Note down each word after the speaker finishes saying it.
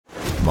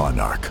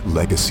Monarch,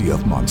 Legacy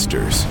of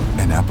Monsters,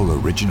 an Apple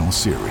original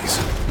series.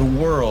 The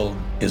world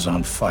is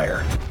on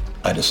fire.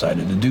 I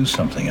decided to do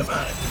something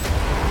about it.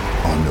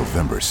 On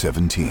November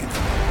 17th.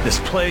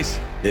 This place,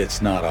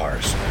 it's not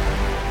ours.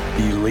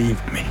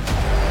 Believe me.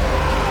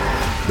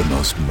 The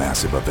most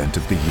massive event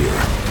of the year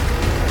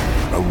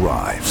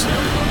arrives.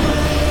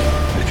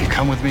 If you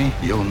come with me,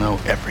 you'll know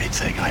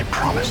everything, I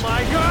promise. Oh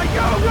my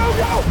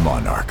God, go!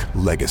 Monarch,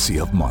 Legacy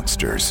of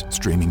Monsters.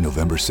 Streaming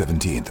November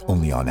 17th,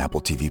 only on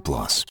Apple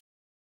TV+.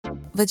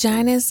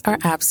 Vaginas are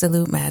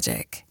absolute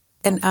magic,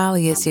 and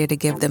Ollie is here to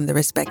give them the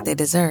respect they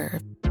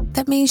deserve.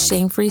 That means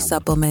shame-free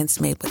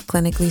supplements made with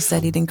clinically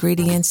studied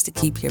ingredients to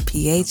keep your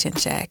pH in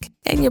check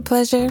and your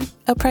pleasure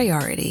a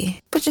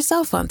priority. Put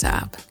yourself on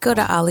top. Go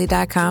to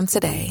Ollie.com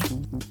today.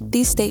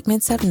 These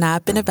statements have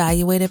not been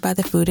evaluated by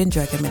the Food and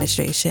Drug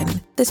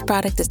Administration. This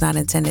product is not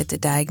intended to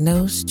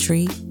diagnose,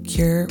 treat,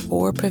 cure,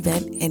 or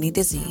prevent any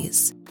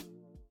disease.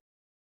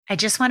 I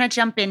just want to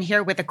jump in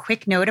here with a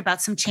quick note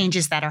about some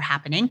changes that are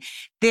happening.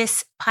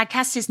 This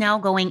podcast is now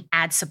going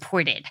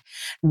ad-supported.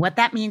 What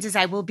that means is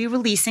I will be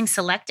releasing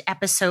select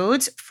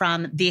episodes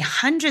from the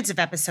hundreds of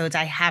episodes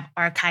I have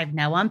archived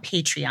now on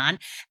Patreon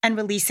and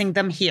releasing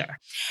them here.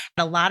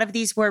 A lot of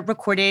these were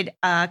recorded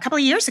a couple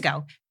of years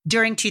ago,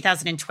 during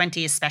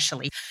 2020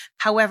 especially.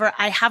 However,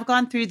 I have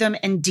gone through them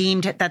and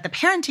deemed that the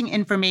parenting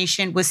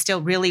information was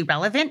still really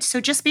relevant.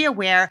 So just be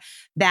aware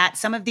that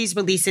some of these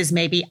releases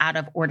may be out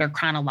of order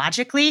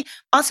chronologically.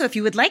 Also, if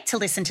you would like to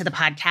listen to the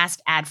podcast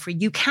ad-free,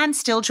 you can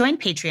still join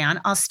Patreon.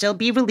 I'll still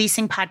be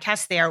releasing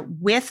podcasts there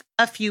with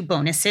a few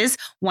bonuses.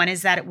 One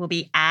is that it will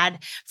be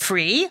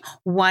ad-free.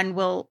 One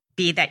will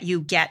be that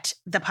you get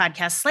the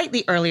podcast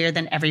slightly earlier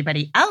than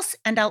everybody else.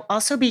 And I'll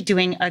also be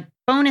doing a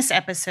bonus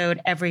episode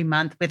every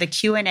month with a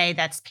Q&A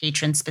that's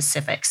patron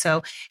specific.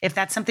 So if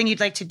that's something you'd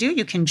like to do,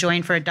 you can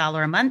join for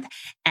 $1 a month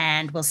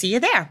and we'll see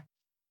you there.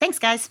 Thanks,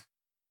 guys.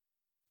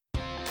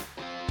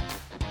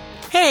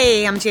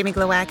 Hey, I'm Jamie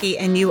Glowacki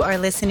and you are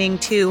listening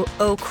to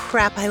Oh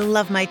Crap, I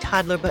Love My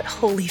Toddler, but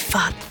Holy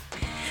Fuck.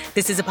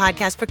 This is a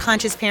podcast for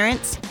conscious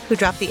parents who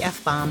drop the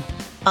F-bomb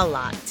a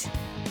lot.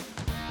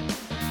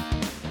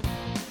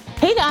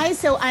 Hey guys,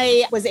 so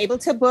I was able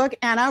to book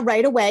Anna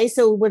right away.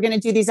 So we're going to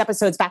do these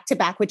episodes back to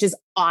back, which is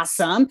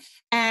awesome.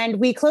 And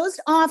we closed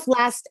off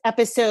last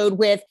episode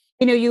with,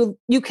 you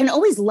can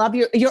always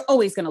you're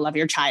always going to love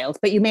your child,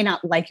 but you may not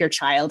like your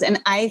child.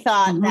 And I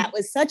thought that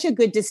was such a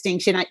good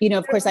distinction.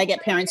 Of course, I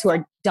get parents who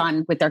are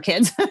done with their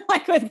kids,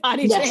 like with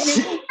body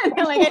shaming. And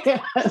they're like, I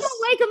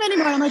don't like him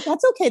anymore. I'm like,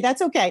 that's okay.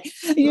 That's okay.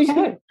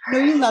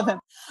 You love him.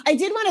 I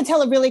did want to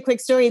tell a really quick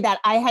story that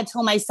I had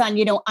told my son.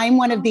 I'm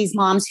one of these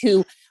moms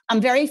who I'm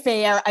very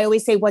fair. I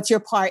always say, what's your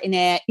part in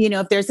it?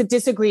 If there's a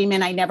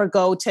disagreement, I never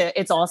go to,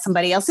 it's all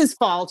somebody else's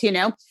fault,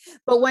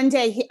 But one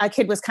day a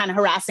kid was kind of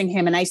harassing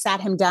him and I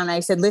sat him down and I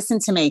said, listen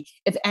to me,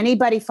 if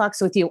anybody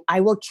fucks with you, I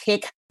will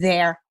kick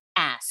their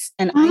ass.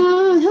 And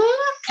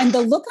and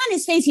the look on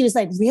his face, he was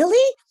like,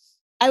 really?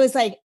 I was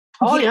like,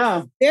 oh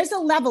yeah, there's a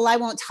level I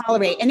won't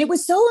tolerate. And it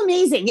was so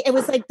amazing. It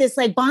was like this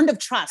bond of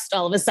trust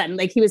all of a sudden.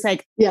 Like he was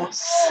like,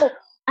 yes. Oh,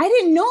 I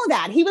didn't know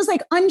that. He was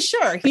like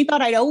unsure. He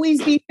thought I'd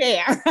always be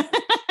fair. I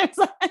was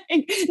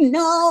like,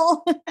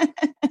 no.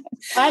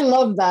 I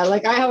love that.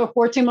 Like I have a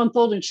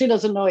 14-month-old and she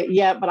doesn't know it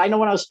yet, but I know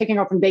when I was picking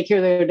her up from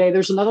daycare the other day,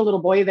 there's another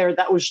little boy there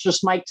that was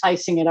just Mike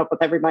Tyson it up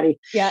with everybody.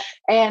 Yeah.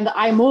 And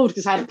I moved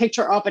because I had to pick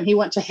her up and he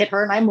went to hit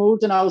her and I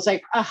moved and I was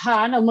like,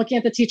 and I'm looking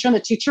at the teacher and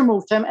the teacher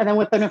moved him. And then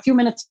within a few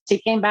minutes, he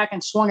came back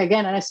and swung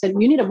again. And I said,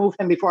 you need to move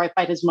him before I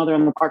fight his mother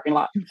in the parking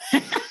lot.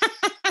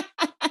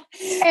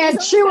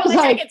 And she was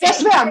like,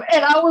 yes, ma'am.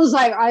 And I was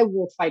like, I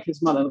will fight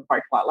his mother in the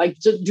parking lot. Like,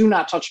 do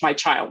not touch my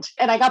child.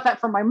 And I got that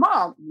from my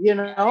mom,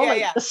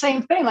 the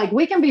same thing. Like,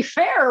 we can be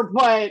fair,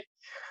 but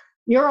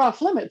you're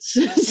off limits.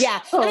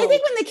 Yeah. So, and I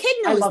think when the kid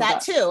knows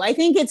that too, I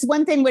think it's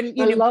one thing when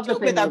you joke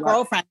with a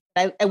girlfriend,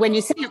 when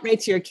you say it right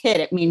to your kid,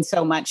 it means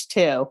so much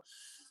too.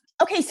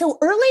 Okay. So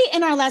early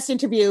in our last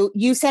interview,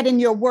 you said in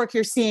your work,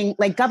 you're seeing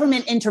like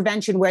government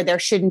intervention where there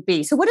shouldn't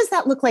be. So what does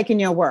that look like in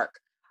your work?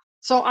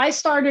 So I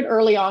started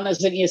early on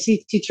as an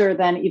ESC teacher,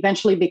 then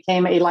eventually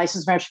became a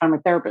licensed marriage family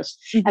therapist.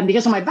 Mm-hmm. And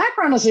because of my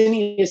background as an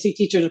ESC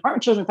teacher, the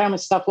Department of Children and Family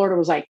Stuff Florida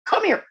was like,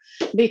 come here,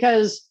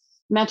 because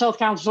mental health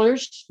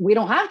counselors, we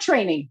don't have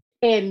training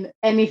in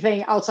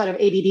anything outside of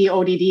ADD,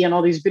 ODD, and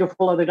all these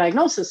beautiful other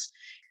diagnoses.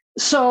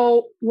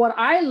 So what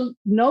I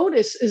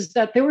noticed is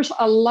that there was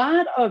a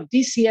lot of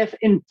DCF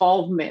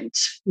involvement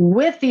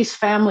with these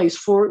families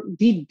for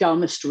the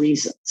dumbest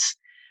reasons.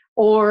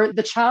 Or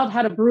the child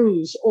had a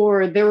bruise,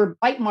 or there were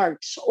bite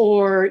marks,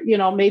 or,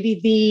 maybe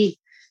the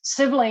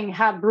sibling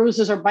had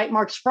bruises or bite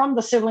marks from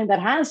the sibling that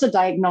has the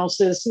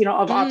diagnosis,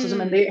 of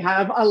autism, and they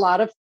have a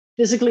lot of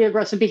physically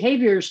aggressive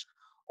behaviors.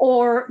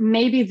 Or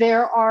maybe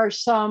there are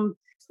some,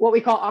 what we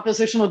call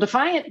oppositional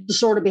defiant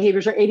disorder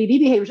behaviors or ADD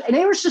behaviors. And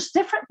there was just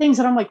different things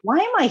that I'm like, why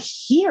am I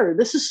here?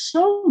 This is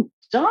so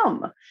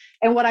dumb.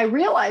 And what I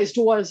realized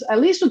was,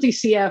 at least with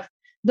DCF,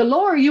 the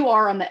lower you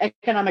are on the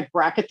economic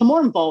bracket, the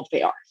more involved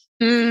they are.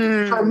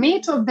 For me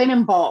to have been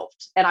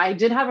involved, and I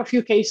did have a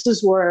few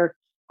cases where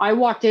I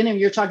walked in and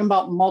you're talking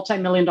about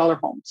multi-million dollar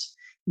homes.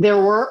 There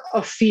were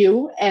a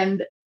few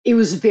and it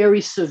was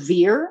very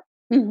severe,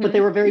 but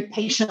they were very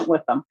patient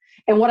with them.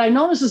 And what I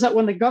noticed is that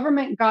when the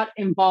government got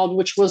involved,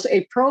 which was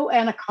a pro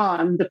and a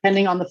con,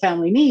 depending on the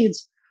family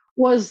needs,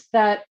 was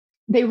that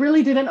they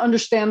really didn't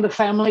understand the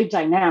family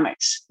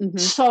dynamics.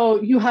 So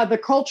you have the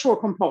cultural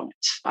component.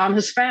 I'm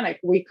Hispanic.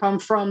 We come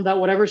from the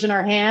whatever's in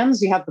our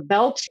hands. You have the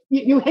belt.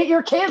 You hit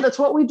your kid. That's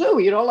what we do.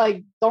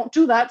 Like, don't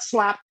do that,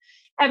 slap.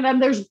 And then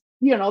there's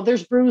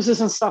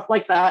bruises and stuff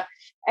like that.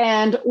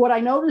 And what I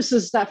noticed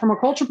is that from a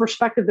cultural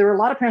perspective, there are a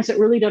lot of parents that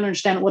really don't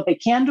understand what they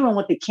can do and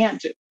what they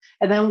can't do.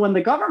 And then when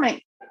the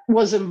government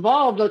was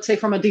involved, let's say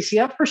from a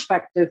DCF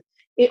perspective,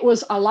 it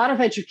was a lot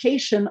of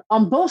education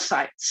on both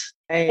sides.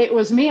 Right. It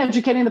was me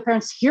educating the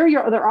parents, here are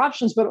your other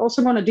options, but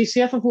also going to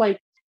DCF of like,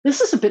 this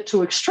is a bit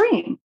too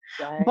extreme.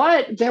 Right.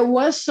 But there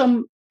was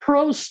some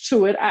pros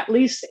to it, at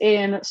least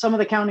in some of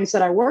the counties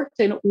that I worked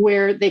in,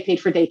 where they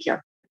paid for daycare.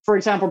 For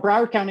example,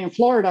 Broward County in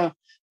Florida,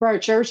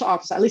 Broward Sheriff's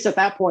Office, at least at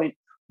that point,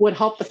 would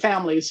help the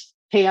families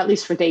pay at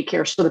least for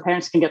daycare so the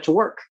parents can get to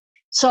work.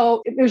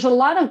 So there's a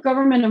lot of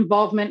government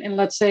involvement in,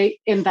 let's say,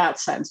 in that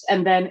sense.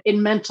 And then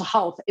in mental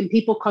health, in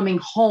people coming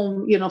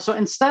home, so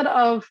instead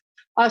of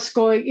us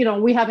going,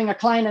 we having a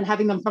client and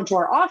having them come to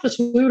our office,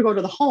 we would go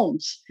to the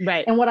homes.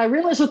 Right. And what I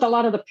realized with a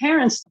lot of the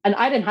parents, and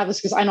I didn't have this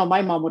because I know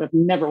my mom would have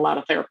never allowed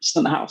a therapist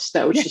in the house.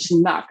 That was just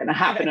not going to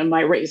happen in my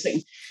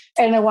raising.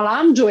 And then while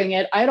I'm doing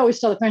it, I'd always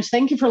tell the parents,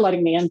 thank you for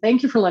letting me in.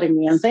 Thank you for letting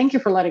me in. Thank you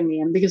for letting me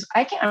in. Because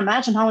I can't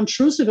imagine how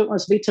intrusive it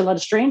must be to let a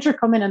stranger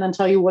come in and then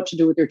tell you what to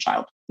do with your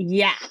child.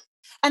 Yeah.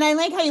 And I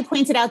like how you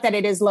pointed out that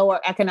it is lower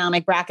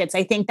economic brackets.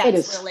 I think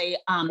that's really,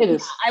 it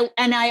is.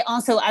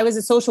 I was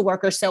a social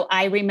worker. So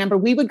I remember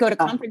we would go to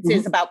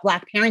conferences about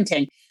Black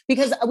parenting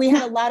because we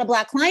had a lot of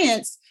Black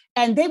clients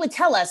and they would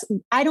tell us,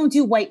 I don't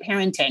do white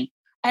parenting.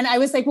 And I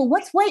was like, well,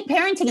 what's white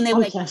parenting? And they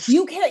were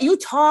you care, you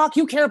talk,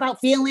 you care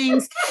about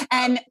feelings.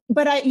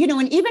 But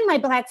and even my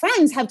Black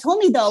friends have told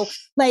me though,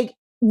 like,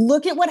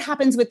 look at what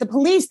happens with the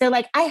police. They're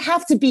like, I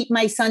have to beat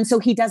my son so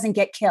he doesn't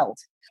get killed.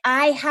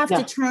 I have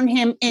to turn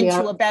him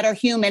into a better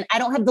human. I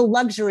don't have the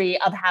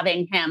luxury of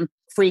having him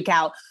freak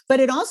out. But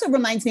it also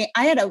reminds me,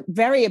 I had a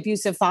very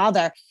abusive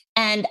father.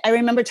 And I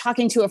remember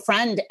talking to a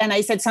friend and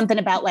I said something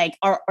about like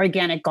our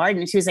organic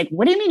garden. She was like,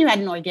 what do you mean you had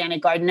an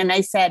organic garden? And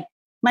I said,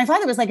 my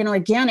father was like an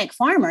organic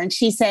farmer. And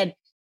she said,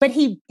 but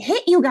he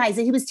hit you guys.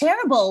 He was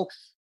terrible.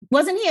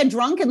 Wasn't he a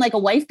drunk and like a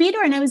wife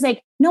beater? And I was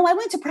like, no, I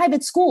went to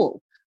private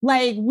school.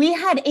 Like we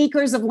had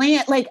acres of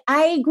land. Like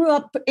I grew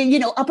up,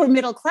 upper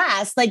middle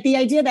class. Like the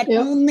idea that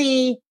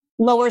only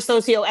lower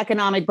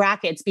socioeconomic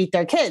brackets beat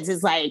their kids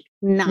is like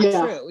not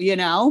true,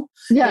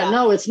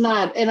 No, it's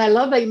not. And I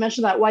love that you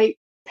mentioned that white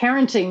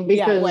parenting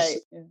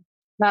because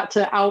not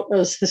to out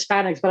us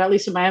Hispanics, but at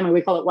least in Miami,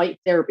 we call it white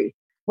therapy.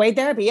 White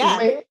therapy,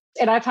 yeah.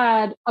 And I've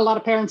had a lot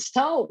of parents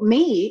tell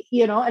me,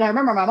 and I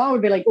remember my mom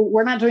would be like,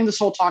 we're not doing this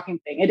whole talking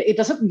thing. It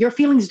doesn't, your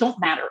feelings don't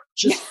matter.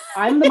 Just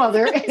I'm the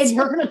mother and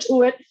you're going to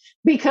do it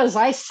because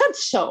I said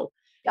so.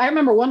 I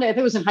remember one day, I think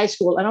it was in high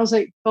school, and I was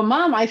like, but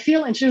Mom, I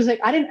feel, and she was like,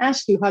 I didn't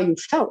ask you how you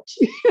felt.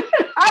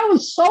 I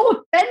was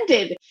so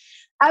offended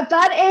at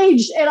that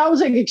age. And I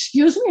was like,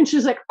 excuse me. And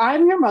she's like,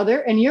 I'm your mother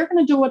and you're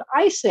going to do what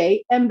I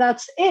say. And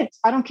that's it.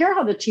 I don't care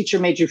how the teacher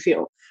made you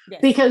feel. Yes.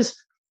 Because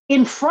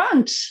in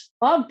front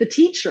of the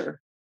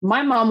teacher,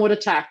 my mom would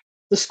attack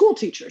the school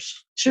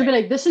teachers. She'd be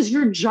like, this is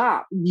your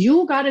job.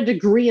 You got a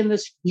degree in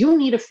this. You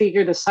need to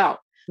figure this out.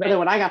 But then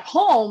when I got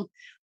home,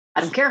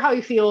 I don't care how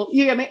you feel.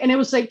 You get me? And it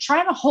was like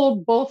trying to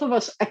hold both of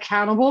us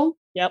accountable.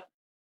 Yep.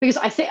 Because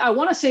I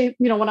want to say,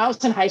 when I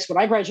was in high school,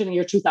 I graduated in the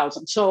year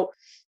 2000. So,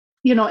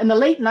 in the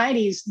late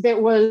 90s, there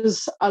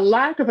was a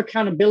lack of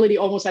accountability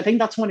almost. I think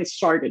that's when it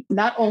started.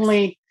 Not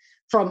only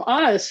from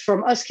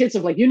us kids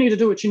of like, you need to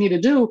do what you need to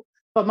do.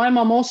 But my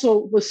mom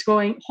also was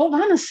going, hold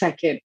on a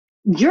second.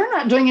 You're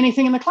not doing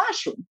anything in the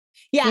classroom.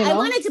 Yeah, I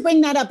wanted to bring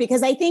that up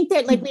because I think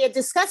that like we had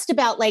discussed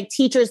about like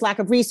teachers, lack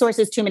of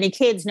resources, too many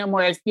kids, no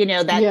more,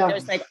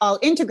 there's like all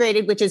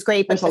integrated, which is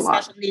great, but the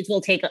special needs will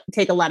take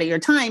a lot of your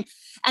time.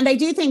 And I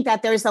do think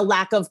that there's a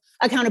lack of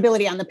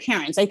accountability on the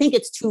parents. I think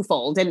it's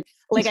twofold. And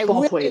like, I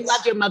really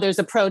loved your mother's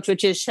approach,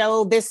 which is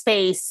show this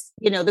face,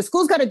 the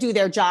school's got to do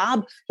their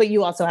job, but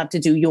you also have to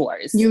do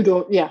yours. You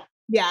don't. Yeah.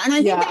 Yeah. And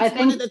I think that's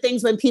one of the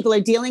things when people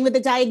are dealing with the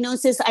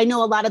diagnosis, I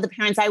know a lot of the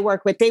parents I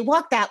work with, they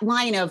walk that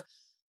line of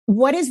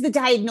what is the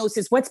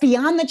diagnosis, what's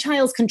beyond the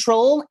child's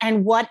control,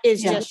 and what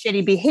is just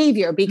shitty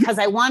behavior, because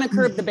I want to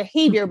curb the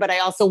behavior, but I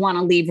also want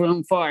to leave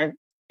room for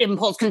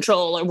impulse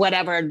control or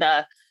whatever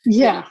the.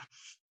 Yeah.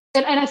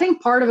 And I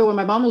think part of it, when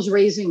my mom was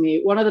raising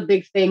me, one of the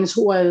big things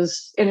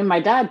was, and in my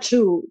dad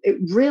too, it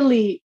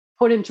really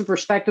put into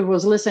perspective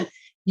was, listen,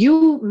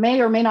 you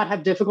may or may not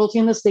have difficulty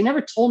in this. They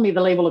never told me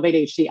the label of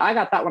ADHD. I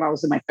got that when I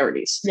was in my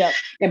 30s. Yeah.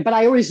 But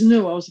I always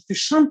knew, I was like,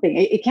 there's something.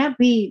 It can't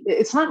be,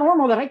 it's not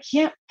normal that I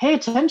can't pay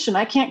attention.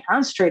 I can't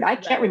concentrate. I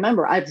can't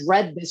remember. I've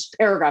read this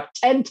paragraph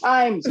 10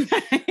 times.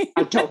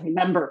 I don't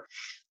remember.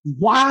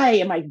 why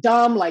am I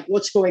dumb? Like,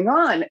 what's going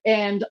on?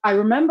 And I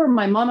remember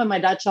my mom and my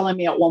dad telling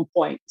me at one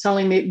point,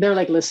 they're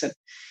like, listen,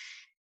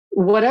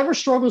 whatever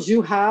struggles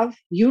you have,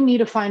 you need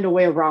to find a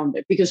way around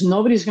it because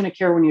nobody's going to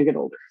care when you get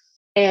older.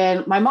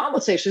 And my mom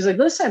would say, she's like,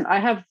 listen,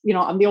 I'm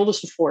the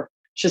oldest of four.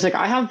 She's like,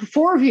 I have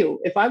four of you.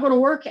 If I go to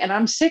work and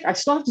I'm sick, I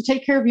still have to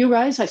take care of you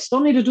guys. I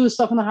still need to do the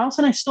stuff in the house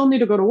and I still need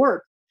to go to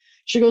work.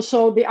 She goes,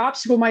 so the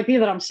obstacle might be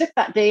that I'm sick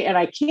that day and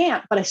I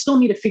can't, but I still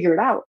need to figure it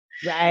out.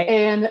 Right.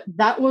 And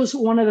that was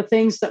one of the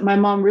things that my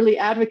mom really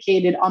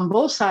advocated on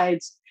both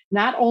sides,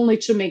 not only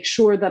to make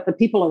sure that the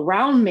people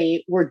around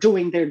me were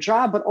doing their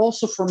job, but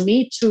also for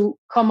me to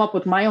come up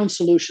with my own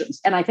solutions.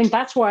 And I think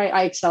that's why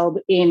I excelled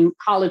in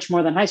college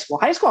more than high school.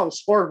 High school, I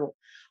was horrible.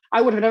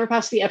 I would have never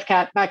passed the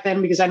FCAT back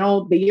then because I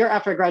know the year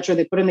after I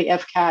graduated, they put in the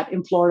FCAT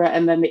in Florida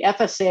and then the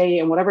FSA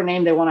and whatever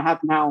name they want to have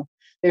now,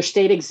 their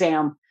state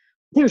exam.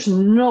 There's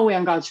no way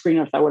on God's green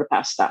earth I would have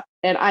passed that.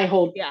 And I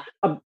hold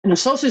an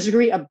associate's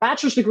degree, a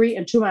bachelor's degree,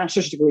 and 2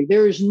 master's degree.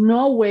 There is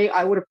no way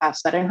I would have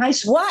passed that in high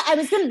school. What?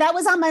 That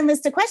was on my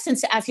list of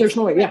questions to ask you. There's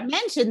no way, You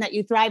mentioned that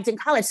you thrived in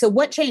college. So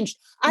what changed?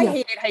 I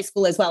hated high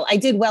school as well. I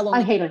did well.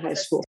 I hated high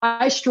school.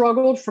 I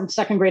struggled from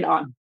second grade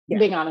on.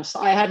 Being honest,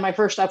 I had my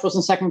first F was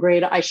in second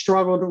grade. I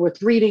struggled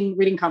with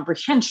reading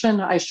comprehension.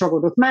 I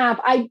struggled with math.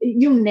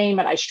 You name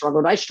it, I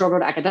struggled. I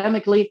struggled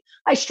academically.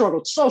 I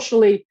struggled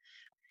socially.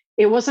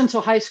 It wasn't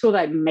until high school that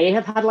I may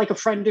have had like a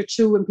friend or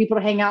two and people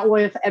to hang out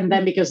with. And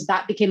then because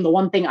that became the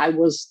one thing I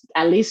was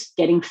at least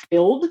getting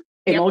filled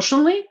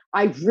emotionally,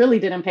 I really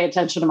didn't pay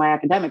attention to my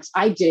academics.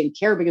 I didn't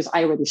care because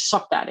I already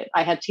sucked at it.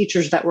 I had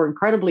teachers that were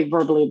incredibly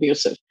verbally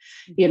abusive.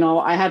 You know,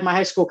 I had my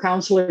high school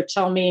counselor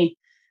tell me,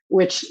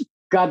 which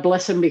God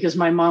bless him because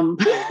my mom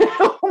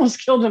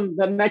almost killed him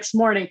the next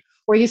morning,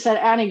 where he said,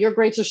 Annie, your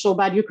grades are so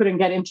bad you couldn't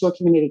get into a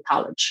community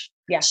college.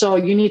 Yeah. So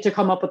you need to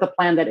come up with a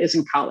plan that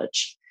isn't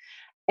college.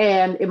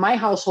 And in my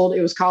household,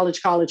 it was college.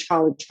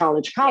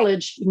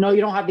 No,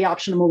 you don't have the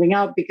option of moving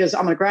out because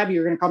I'm going to grab you.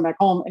 You're going to come back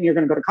home and you're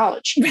going to go to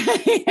college.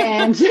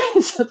 And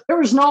so there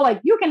was no like,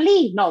 you can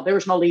leave. No, there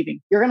was no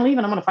leaving. You're going to leave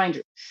and I'm going to find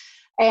you.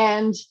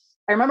 And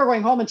I remember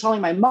going home and telling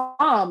my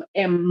mom,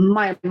 and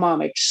my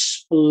mom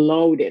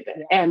exploded.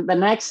 And the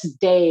next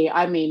day,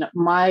 I mean,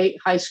 my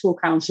high school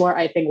counselor,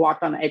 I think,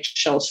 walked on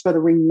eggshells for the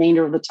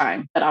remainder of the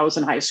time that I was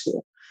in high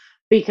school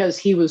because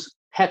he was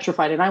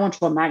petrified. And I went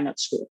to a magnet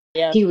school.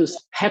 Yeah. He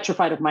was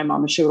petrified of my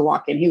mom. And she would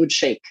walk in, he would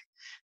shake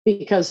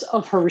because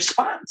of her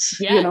response.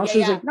 She was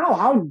like, no,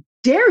 how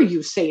dare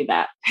you say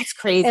that? That's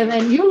crazy. And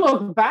then you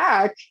look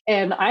back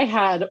and I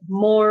had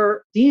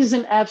more D's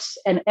and F's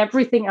and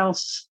everything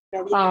else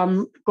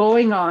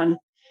going on.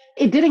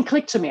 It didn't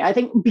click to me. I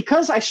think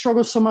because I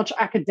struggled so much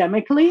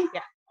academically,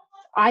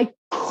 I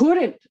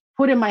couldn't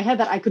put in my head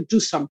that I could do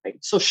something.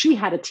 So she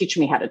had to teach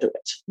me how to do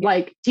it.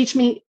 Like, teach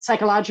me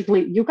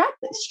psychologically, you got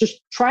this,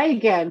 just try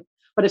again.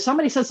 But if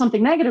somebody says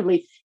something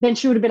negatively, then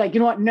she would be like,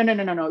 you know what?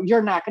 No.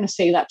 You're not going to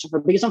say that to her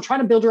because I'm trying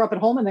to build her up at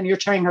home. And then you're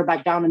tearing her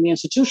back down in the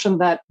institution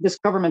that this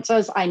government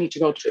says I need to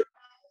go to.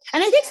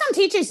 And I think some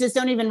teachers just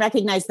don't even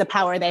recognize the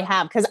power they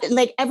have. Because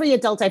like every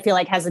adult, I feel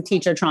like has a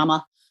teacher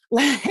trauma,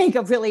 like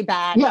a really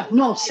bad. Yeah,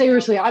 no,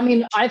 seriously. I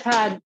mean, I've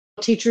had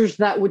teachers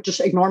that would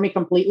just ignore me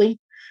completely.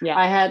 Yeah.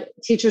 I had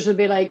teachers would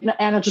be like,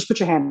 Anna, just put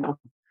your hand up.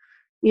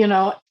 You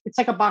know, it's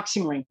like a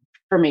boxing ring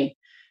for me.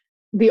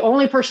 The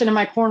only person in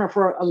my corner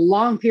for a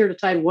long period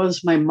of time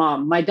was my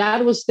mom. My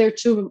dad was there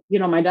too. You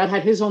know, my dad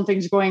had his own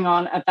things going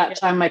on at that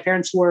time. My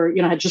parents were,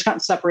 had just gotten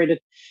separated.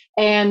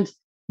 And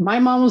my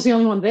mom was the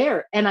only one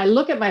there. And I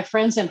look at my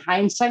friends in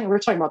hindsight, and we're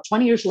talking about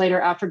 20 years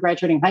later after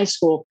graduating high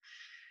school,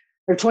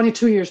 or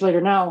 22 years later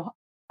now.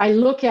 I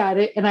look at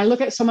it and I look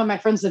at some of my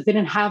friends that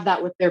didn't have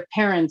that with their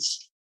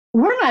parents.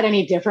 We're not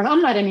any different.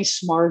 I'm not any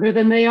smarter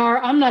than they are.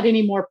 I'm not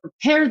any more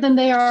prepared than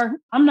they are.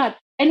 I'm not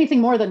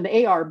anything more than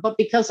they are. But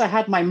because I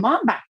had my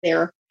mom back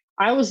there,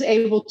 I was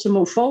able to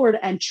move forward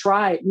and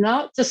try.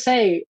 Not to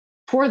say,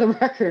 for the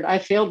record, I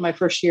failed my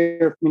first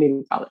year of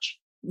community college.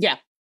 Yeah.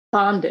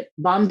 Bombed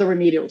the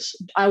remedials.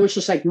 I was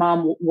just like,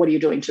 Mom, what are you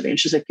doing to me? And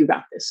she's like, you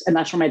got this. And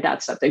that's where my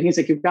dad stepped in. He's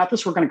like, you've got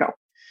this. We're going to go.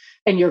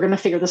 And you're going to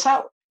figure this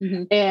out.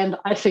 Mm-hmm. And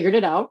I figured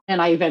it out.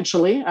 And I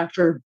eventually,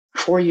 after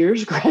 4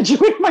 years,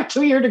 graduated my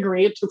 2-year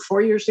degree. It took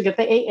 4 years to get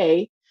the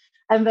AA.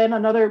 And then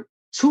another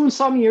 2 and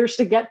some years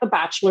to get the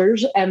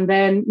bachelor's. And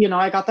then,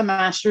 I got the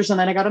master's, and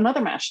then I got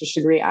another master's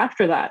degree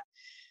after that.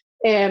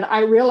 And I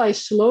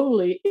realized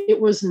slowly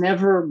it was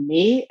never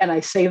me. And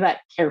I say that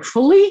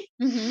carefully.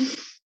 Mm-hmm.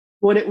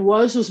 What it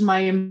was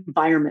my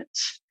environment.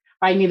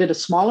 I needed a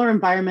smaller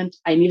environment.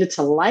 I needed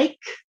to like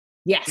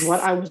what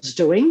I was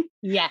doing.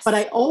 Yes. But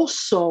I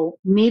also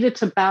needed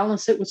to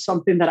balance it with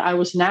something that I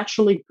was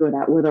naturally good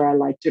at, whether I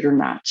liked it or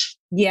not.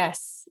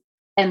 Yes.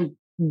 And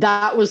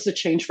that was the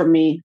change for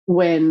me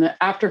when,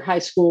 after high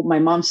school, my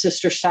mom's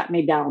sister sat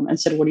me down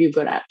and said, what are you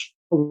good at?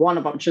 One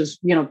of them, she was,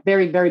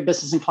 very, very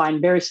business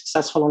inclined, very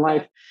successful in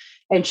life.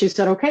 And she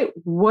said, okay,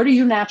 what are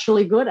you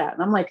naturally good at?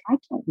 And I'm like, I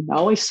don't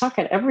know. I suck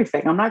at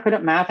everything. I'm not good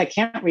at math. I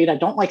can't read. I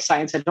don't like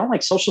science. I don't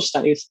like social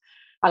studies.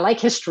 I like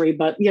history,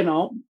 but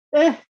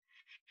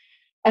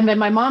And then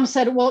my mom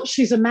said, well,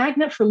 she's a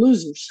magnet for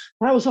losers.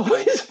 That was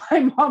always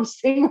my mom's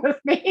thing with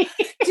me.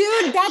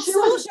 Dude, that's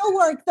social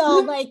work though.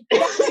 Like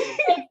that's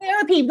like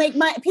therapy. Like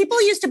my people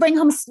used to bring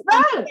home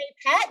stray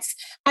pets.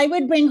 I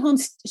would bring home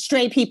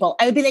stray people.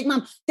 I would be like,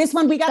 Mom, this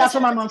one we got. That's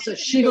what my mom says.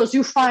 She goes,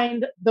 you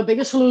find the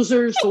biggest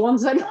losers, the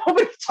ones that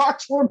nobody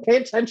talks to or pay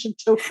attention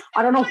to.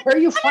 I don't know where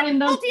you find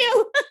them.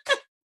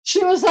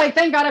 She was like,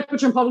 thank God I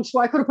put you in public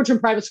school. I could have put you in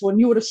private school and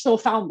you would have still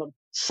found them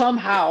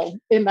somehow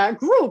in that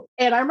group.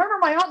 And I remember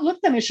my aunt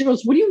looked at me. She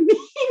goes, what do you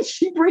mean?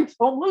 She brings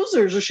home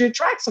losers or she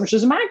attracts them.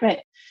 She's a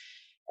magnet.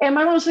 And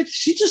my mom was like,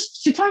 she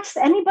talks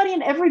to anybody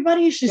and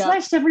everybody. She's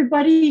nice to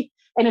everybody.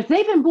 And if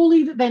they've been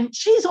bullied, then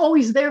she's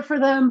always there for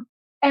them.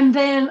 And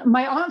then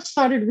my aunt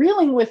started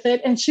reeling with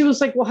it. And she was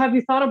like, well, have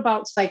you thought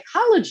about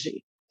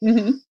psychology?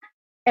 Mm-hmm.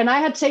 And I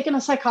had taken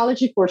a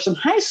psychology course in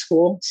high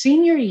school,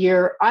 senior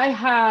year. I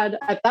had,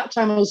 at that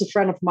time, it was a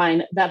friend of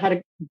mine that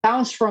had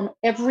bounced from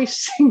every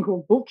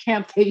single boot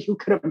camp that you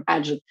could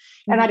imagine.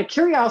 Mm-hmm. And out of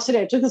curiosity,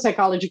 I took the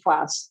psychology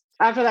class.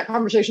 After that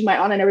conversation, my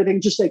aunt and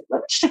everything, just like,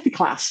 let's take the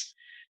class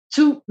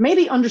to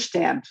maybe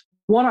understand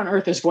what on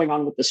earth is going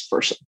on with this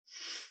person.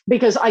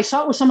 Because I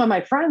saw it with some of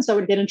my friends that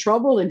would get in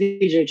trouble in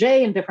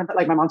DJJ and different,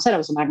 like my mom said, I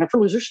was a magnet for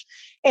losers.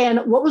 And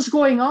what was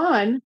going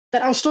on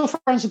that I was still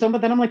friends with them,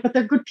 but then I'm like, but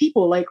they're good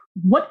people. Like,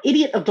 what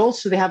idiot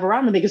adults do they have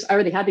around them? Because I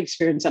already had the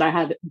experience that I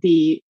had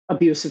the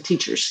abusive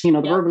teachers, the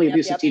verbally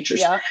abusive teachers.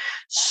 Yeah.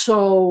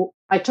 So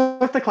I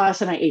took the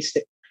class and I aced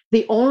it.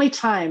 The only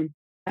time,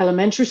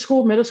 elementary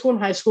school, middle school, and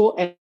high school,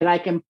 and I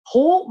can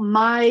pull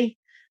my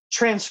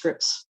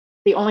transcripts,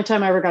 the only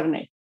time I ever got an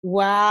A.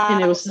 Wow.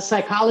 And it was the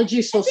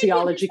psychology,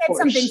 sociology course.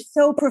 Something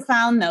so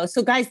profound though.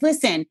 So guys,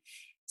 listen,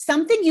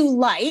 something you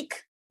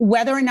like,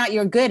 whether or not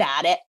you're good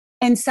at it,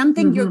 and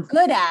something you're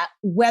good at,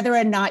 whether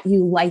or not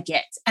you like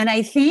it. And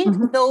I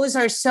think those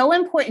are so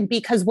important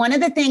because one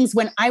of the things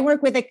when I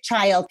work with a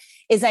child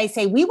is I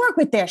say, we work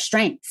with their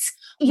strengths.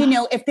 You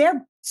know, if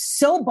they're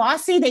so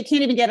bossy, they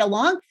can't even get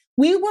along.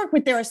 We work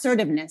with their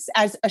assertiveness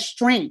as a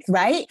strength,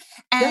 right?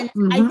 And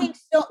I think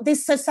so,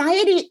 this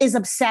society is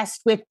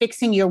obsessed with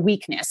fixing your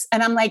weakness.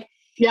 And I'm like,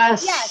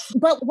 yes,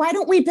 but why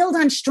don't we build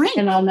on strength?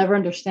 And I'll never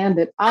understand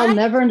it. I'll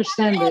never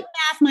understand it.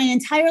 Math my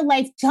entire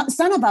life.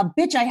 Son of a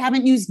bitch, I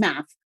haven't used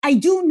math. I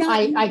do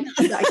not.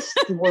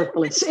 It's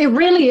worthless. It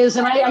really is.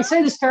 And I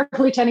say this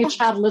carefully to any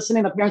child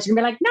listening. The parents are going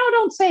to be like, no,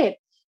 don't say it.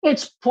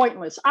 It's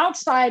pointless.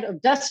 Outside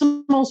of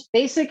decimals,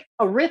 basic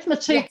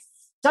arithmetic,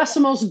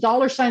 decimals,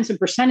 dollar signs, and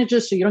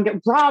percentages, so you don't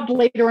get robbed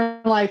later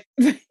in life,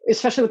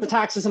 especially with the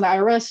taxes and the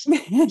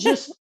IRS.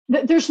 Just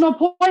there's no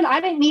point.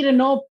 I didn't need to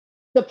know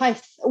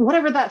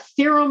whatever that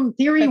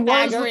theory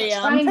was. Oh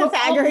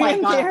my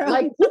God!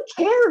 Like, who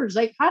cares?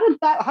 Like,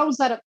 how was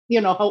that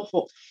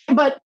helpful?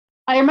 But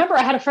I remember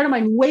I had a friend of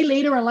mine way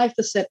later in life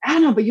that said,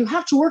 Anna, but you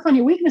have to work on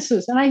your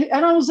weaknesses. And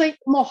I was like,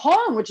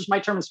 Mojon, which is my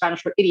term in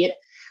Spanish for idiot.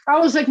 I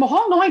was like,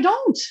 Mojon, no, I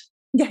don't.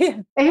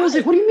 And he was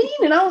like, what do you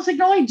mean? And I was like,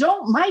 no, I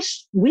don't. My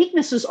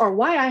weaknesses are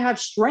why I have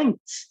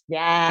strengths.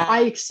 Yeah.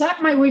 I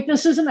accept my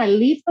weaknesses and I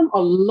leave them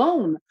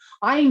alone.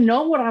 I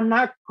know what I'm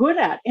not good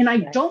at and I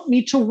don't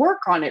need to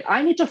work on it.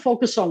 I need to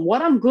focus on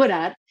what I'm good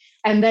at.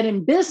 And then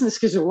in business,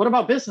 because what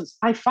about business?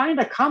 I find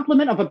a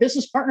complement of a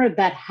business partner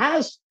that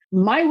has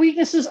my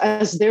weaknesses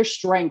as their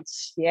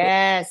strengths.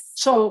 Yes.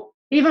 So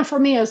even for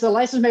me as a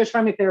licensed marriage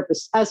family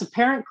therapist, as a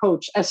parent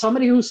coach, as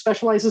somebody who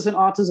specializes in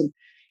autism,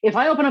 if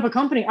I open up a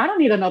company, I don't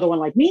need another one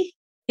like me.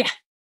 Yeah,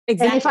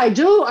 exactly. And if I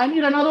do, I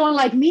need another one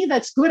like me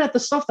that's good at the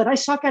stuff that I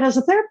suck at as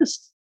a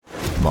therapist.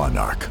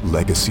 Monarch,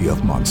 Legacy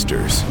of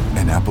Monsters,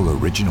 an Apple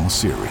original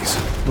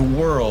series. The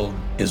world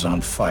is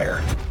on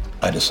fire.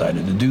 I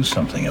decided to do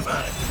something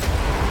about it.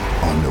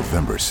 On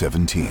November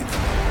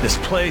 17th. This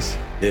place,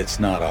 it's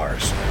not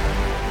ours.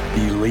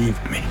 Believe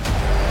me.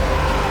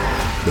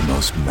 The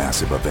most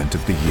massive event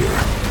of the year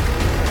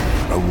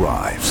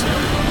arrives.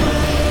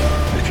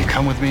 If you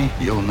come with me,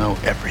 you'll know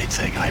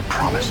everything, I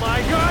promise. Oh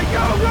my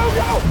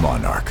God, go!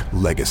 Monarch,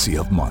 Legacy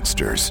of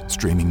Monsters,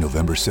 streaming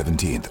November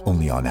 17th,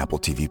 only on Apple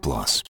TV+.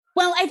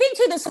 Well, I think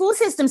too, the school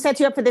system sets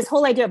you up for this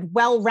whole idea of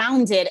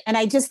well-rounded. And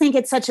I just think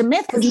it's such a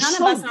myth because none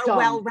of us are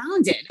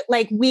well-rounded.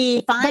 Like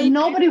we find. But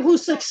nobody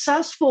who's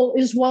successful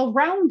is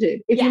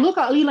well-rounded. If you look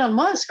at Elon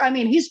Musk, I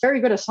mean, he's very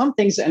good at some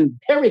things and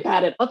very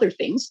bad at other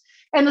things.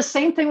 And the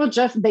same thing with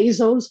Jeff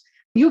Bezos.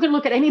 You can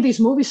look at any of these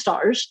movie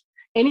stars,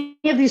 any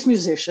of these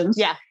musicians,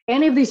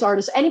 any of these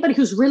artists, anybody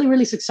who's really,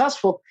 really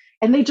successful,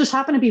 and they just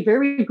happen to be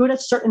very good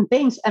at certain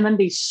things and then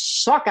they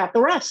suck at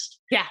the rest.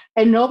 Yeah.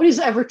 And nobody's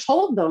ever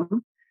told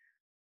them,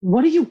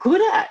 what are you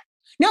good at?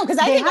 No, because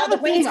I think all the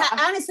greats,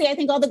 honestly, I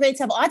think all the greats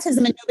have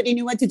autism and nobody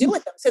knew what to do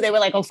with them. So they were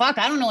like, oh, fuck,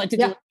 I don't know what to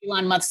do with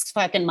Elon Musk's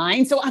fucking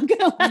mind. So I'm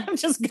going to let him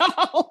just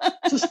go.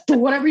 Just do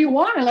whatever you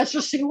want and let's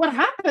just see what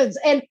happens.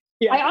 And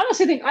I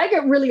honestly think I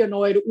get really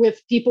annoyed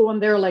with people when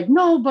they're like,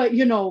 no, but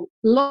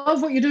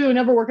love what you do and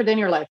never work a day in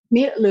your life.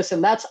 Listen,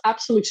 that's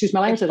absolute, excuse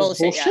my language, that is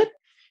bullshit.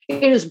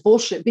 It is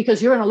bullshit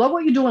because you're going to love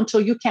what you do until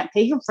you can't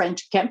pay your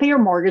rent, can't pay your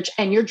mortgage,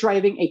 and you're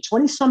driving a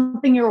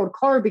 20-something-year-old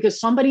car because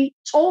somebody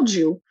told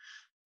you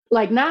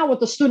like now with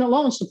the student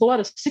loans, to pull out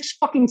a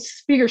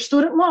 6-figure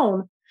student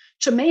loan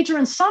to major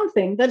in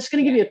something that's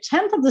going to give you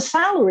 1/10 of the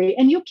salary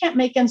and you can't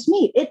make ends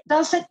meet. It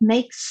doesn't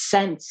make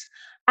sense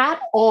at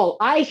all.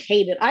 I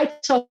hate it. I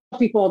tell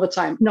people all the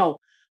time, no,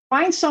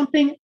 find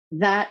something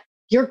that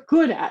you're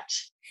good at.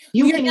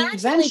 You're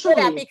naturally good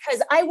at,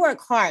 because I work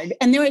hard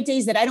and there are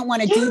days that I don't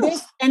want to do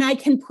this and I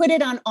can put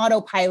it on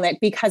autopilot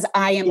because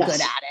I am good at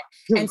it.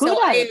 You're and good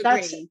so at I it. agree.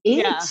 That's it.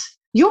 Yeah.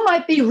 You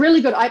might be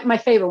really good. My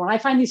favorite, when I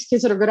find these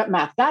kids that are good at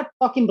math, God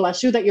fucking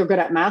bless you that you're good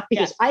at math,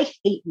 because I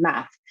hate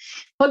math.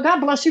 But God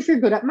bless you if you're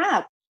good at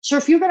math. So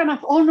if you're good at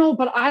math, oh no,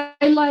 but I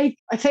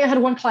say I had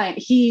one client,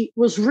 he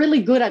was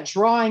really good at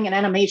drawing and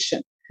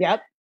animation.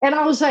 Yep. And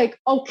I was like,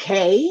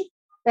 okay.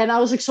 And I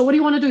was like, so what do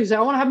you want to do? He's like,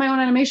 I want to have my own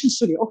animation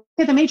studio.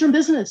 Okay, then major in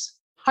business.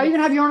 How are you going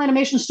to have your own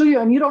animation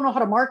studio and you don't know how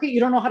to market?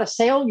 You don't know how to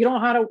sell. You don't know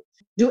how to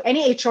do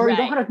any HR. You don't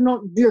know how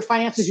to do your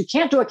finances. You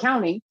can't do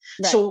accounting.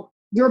 Right. So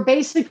you're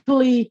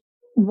basically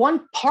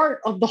one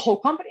part of the whole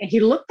company. And he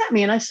looked at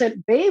me and I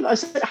said, babe,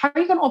 how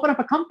are you going to open up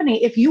a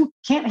company if you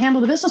can't handle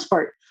the business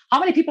part? How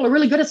many people are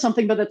really good at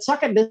something, but that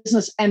suck at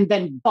business and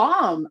then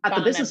bomb at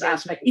the business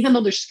aspect, even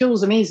though their skill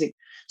is amazing?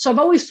 So I've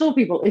always told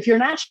people, if you're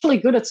naturally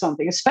good at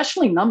something,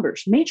 especially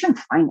numbers, major in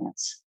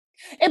finance.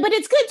 But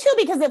it's good too,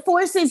 because it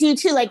forces you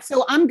to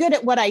so I'm good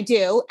at what I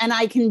do and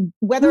I can,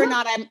 whether or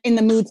not I'm in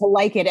the mood to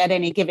like it at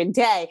any given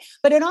day.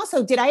 But it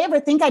also, did I ever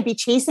think I'd be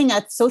chasing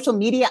a social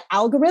media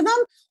algorithm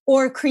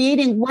or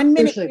creating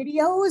 1-minute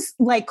videos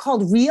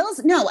called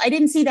Reels? No, I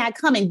didn't see that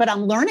coming, but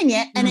I'm learning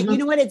it. And you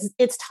know what?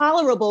 It's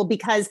tolerable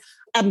because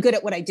I'm good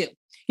at what I do,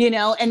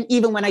 and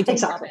even when I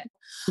don't love it.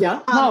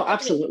 Yeah, no,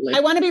 absolutely. I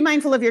want to be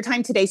mindful of your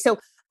time today. So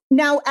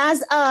now,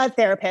 as a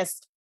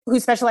therapist who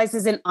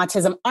specializes in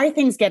autism, are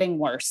things getting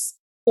worse?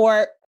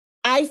 Or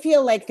I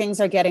feel like things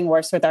are getting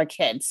worse with our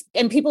kids.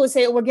 And people would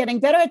say, we're getting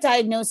better at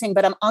diagnosing,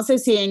 but I'm also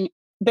seeing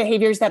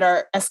behaviors that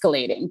are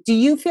escalating. Do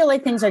you feel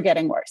like things are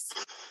getting worse?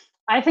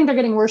 I think they're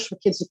getting worse for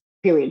kids,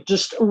 period.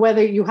 Just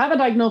whether you have a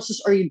diagnosis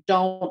or you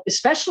don't,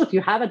 especially if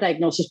you have a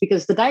diagnosis,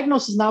 because the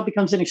diagnosis now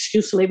becomes an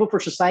excuse label for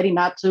society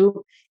not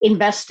to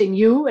invest in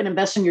you and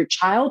invest in your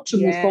child to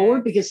move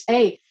forward. Because,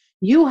 hey,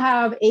 you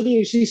have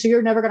ADHD, so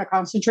you're never going to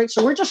concentrate.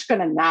 So we're just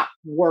going to not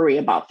worry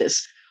about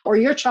this. Or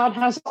your child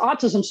has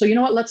autism. So you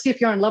know what? Let's see if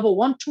you're on level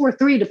 1, 2, or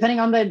 3, depending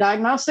on the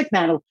diagnostic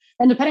manual.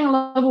 And depending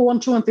on level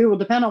 1, 2, and 3 will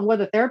depend on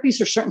whether therapies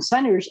or certain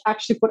centers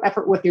actually put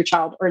effort with your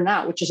child or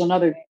not, which is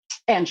another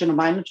tangent of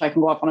mine, which I can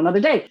go off on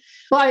another day.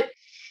 But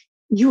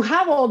you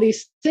have all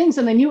these things,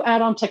 and then you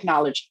add on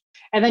technology.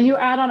 And then you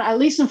add on, at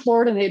least in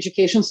Florida, in the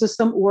education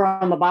system, we're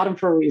on the bottom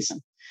for a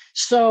reason.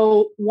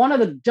 So one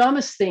of the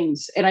dumbest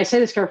things, and I say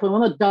this carefully,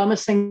 one of the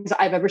dumbest things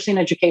I've ever seen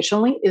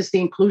educationally is the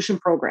inclusion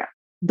program.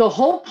 The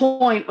whole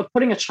point of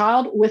putting a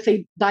child with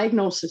a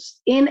diagnosis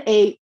in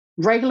a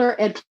regular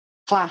ed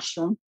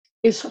classroom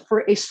is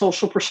for a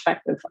social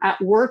perspective.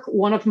 At work,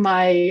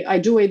 I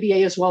do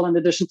ABA as well, in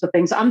addition to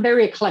things. I'm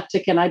very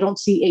eclectic and I don't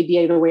see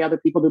ABA the way other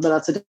people do, but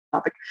that's a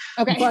topic.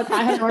 Okay. But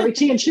I had an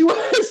RBT and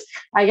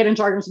I get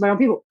into arguments with my own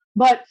people.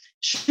 But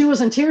she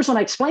was in tears when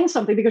I explained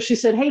something, because she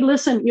said, hey,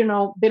 listen,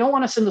 they don't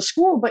want us in the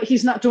school, but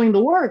he's not doing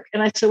the work.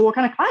 And I said, well, what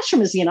kind of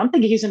classroom is he in? I'm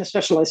thinking he's in a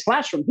specialized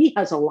classroom. He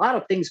has a lot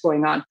of things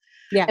going on.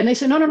 Yeah. And they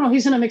said, no,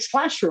 he's in a mixed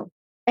classroom.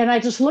 And I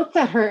just looked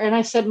at her and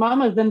I said,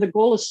 Mama, then the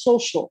goal is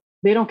social.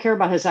 They don't care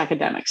about his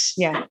academics.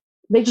 Yeah.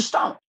 They just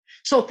don't.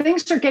 So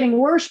things are getting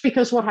worse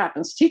because what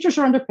happens? Teachers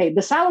are underpaid.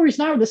 The salaries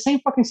now are the same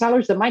fucking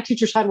salaries that my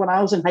teachers had when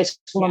I was in high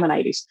school in the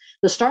 90s.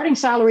 The starting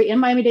salary in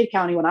Miami-Dade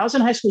County when I was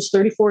in high school was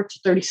 $34,000 to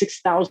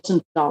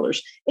 $36,000.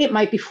 It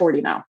might be 40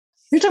 now.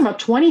 You're talking about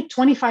 20,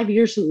 25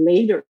 years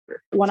later.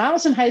 When I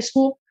was in high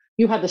school,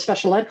 you had the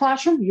special ed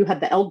classroom, you had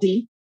the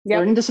LD,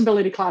 learning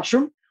disability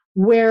classroom,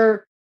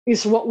 where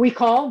is what we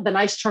call, the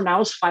nice term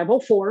now is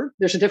 504.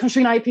 There's a difference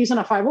between IEPs and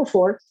a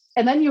 504.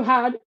 And then you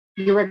had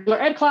your regular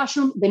ed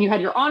classroom, then you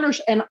had your honors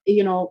and,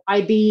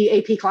 IB,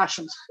 AP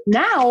classrooms.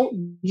 Now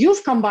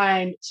you've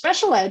combined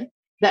special ed,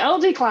 the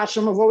LD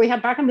classroom of what we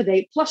had back in the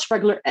day, plus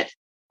regular ed.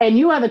 And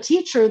you have a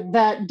teacher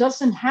that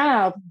doesn't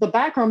have the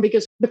background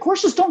because the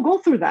courses don't go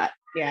through that.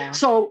 Yeah.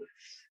 So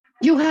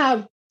you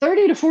have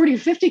 30 to 40 to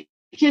 50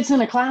 kids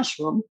in a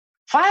classroom.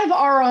 5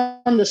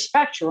 are on the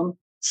spectrum.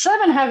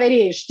 7 have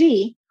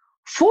ADHD,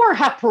 4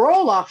 have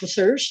parole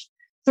officers,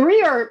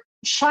 3 are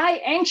shy,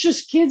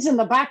 anxious kids in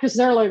the back because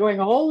they're going,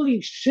 holy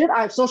shit,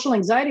 I have social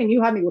anxiety and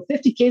you have me with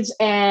 50 kids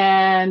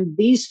and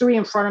these 3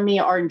 in front of me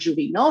are in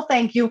juvie. No,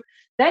 thank you.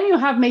 Then you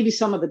have maybe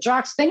some of the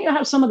jocks. Then you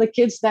have some of the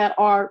kids that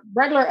are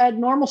regular ed,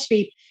 normal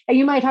speed, and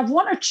you might have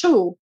 1 or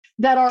 2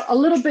 that are a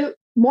little bit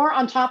more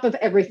on top of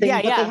everything,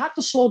 but they have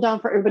to slow down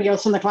for everybody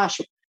else in the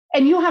classroom.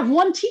 And you have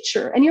 1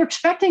 teacher and you're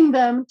expecting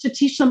them to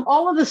teach them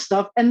all of this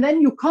stuff. And then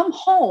you come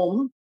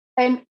home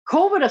and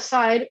COVID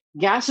aside,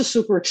 gas is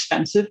super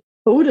expensive.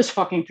 Food is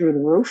fucking through the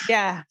roof.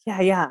 Yeah.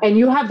 And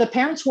you have the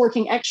parents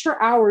working extra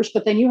hours,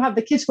 but then you have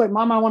the kids going,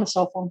 Mom, I want a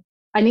cell phone.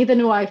 I need the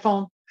new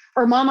iPhone.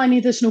 Or Mom, I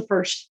need this new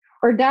purse.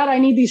 Or Dad, I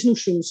need these new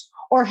shoes.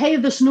 Or, hey,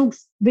 this new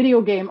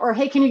video game, or,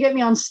 hey, can you get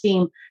me on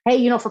Steam?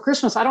 Hey, for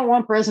Christmas, I don't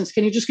want presents.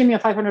 Can you just give me a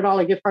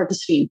 $500 gift card to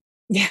Steam?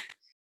 Yeah.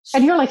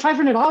 And you're like,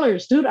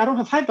 $500, dude, I don't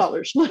have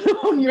 $5, let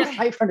alone your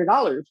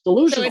 $500.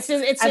 Delusional. So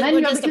it's and then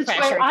you have just the kids a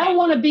pressure. like, I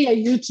want to be a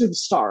YouTube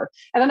star.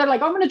 And then they're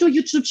like, I'm going to do a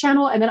YouTube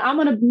channel. And then I'm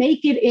going to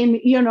make it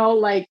in,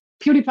 like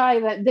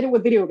PewDiePie that did it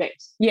with video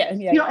games. Yeah.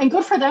 And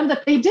good for them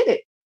that they did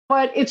it.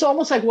 But it's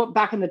almost like what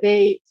back in the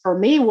day for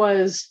me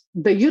was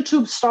the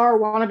YouTube star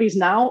wannabes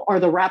now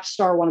are the rap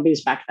star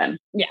wannabes back then.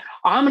 Yeah.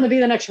 I'm going to be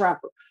the next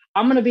rapper.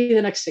 I'm going to be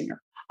the next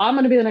singer. I'm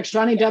going to be the next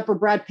Johnny Depp or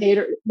Brad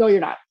Pitt. No, you're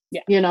not.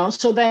 Yeah.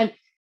 So then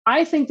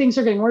I think things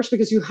are getting worse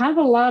because you have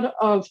a lot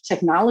of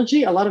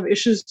technology, a lot of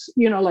issues,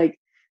 like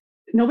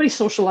nobody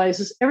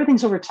socializes.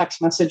 Everything's over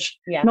text message.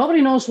 Yeah. Nobody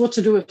knows what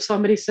to do if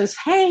somebody says,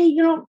 hey,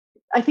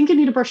 I think you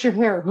need to brush your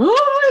hair.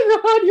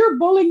 Oh my God, you're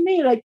bullying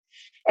me.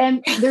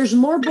 And there's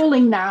more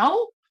bullying now,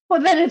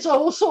 but then it's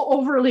also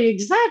overly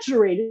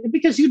exaggerated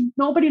because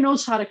nobody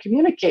knows how to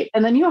communicate.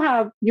 And then you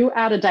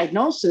add a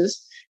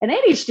diagnosis, and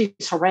ADHD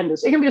is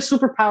horrendous. It can be a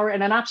superpower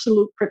and an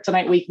absolute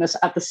kryptonite weakness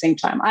at the same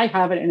time. I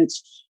have it and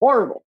it's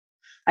horrible.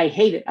 I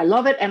hate it. I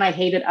love it and I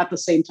hate it at the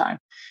same time.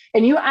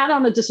 And you add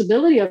on a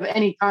disability of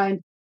any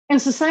kind,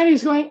 and society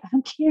is going, I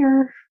don't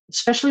care.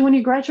 Especially when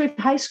you graduate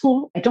high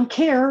school. I don't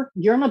care.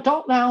 You're an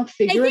adult now.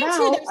 Figure it out.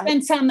 Too, there's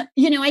been some,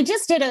 I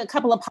just did a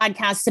couple of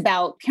podcasts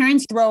about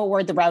parents throw a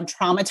word around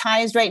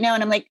traumatized right now.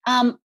 And I'm like,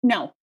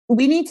 no,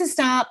 we need to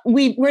stop.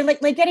 We're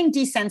like getting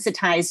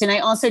desensitized. And I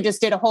also just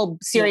did a whole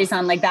series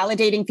on like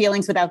validating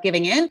feelings without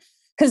giving in.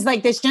 Because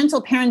like this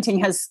gentle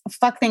parenting has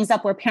fucked things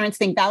up where parents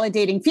think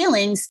validating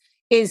feelings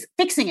is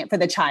fixing it for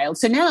the child.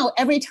 So now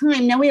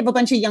we have a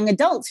bunch of young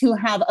adults who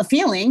have a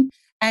feeling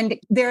and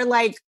they're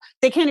like,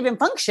 they can't even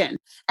function.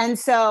 And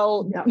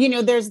so,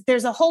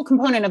 there's a whole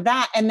component of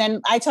that. And then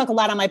I talk a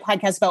lot on my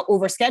podcast about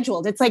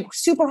overscheduled. It's like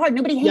super hard.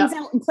 Nobody hangs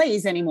out and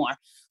plays anymore.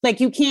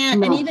 Like you can't.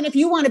 No. And even if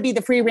you want to be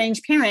the free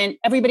range parent,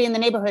 everybody in the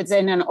neighborhood's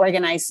in an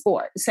organized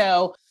sport.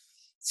 So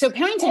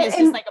parenting is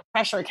just like a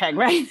pressure keg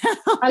right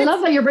now. I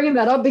love that you're bringing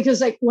that up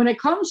because like when it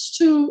comes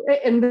to,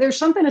 and there's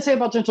something to say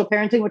about gentle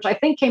parenting, which I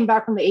think came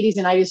back from the 80s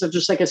and 90s of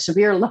just like a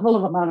severe level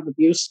of amount of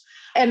abuse,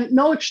 and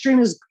no extreme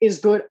is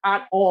good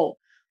at all.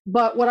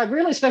 But what I've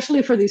realized,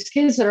 especially for these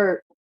kids that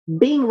are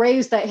being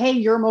raised that, hey,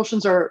 your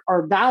emotions are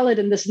valid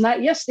and this and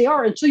that. Yes, they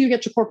are until you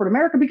get to corporate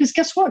America, because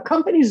guess what?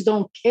 Companies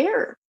don't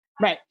care.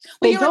 Right.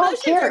 Well, they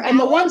don't care. And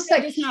the ones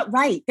that it's not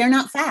right. They're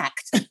not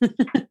fact.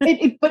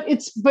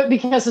 but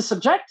because it's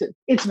subjective,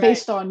 it's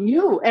based on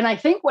you. And I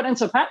think what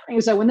ends up happening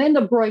is that when they end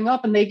up growing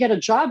up and they get a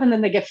job and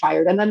then they get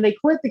fired and then they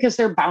quit because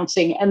they're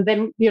bouncing. And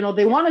then,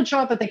 they want a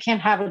job, but they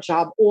can't have a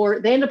job, or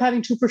they end up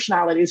having two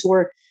personalities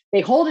where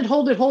they hold it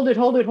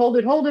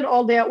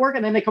all day at work.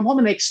 And then they come home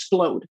and they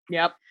explode.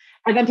 Yep.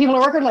 And then people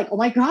are working like, oh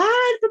my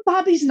God, but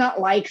Bobby's not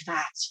like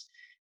that.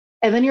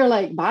 And then you're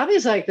like,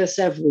 Bobby's like this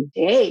every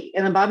day.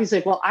 And then Bobby's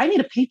like, well, I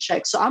need a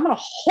paycheck, so I'm going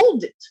to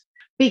hold it.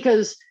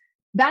 Because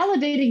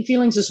validating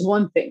feelings is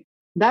one thing.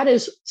 That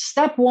is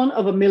step one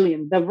of a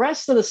million. The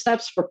rest of the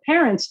steps for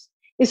parents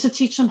is to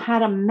teach them how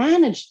to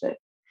manage it.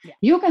 Yeah.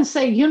 You can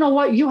say, you know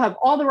what, you have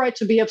all the right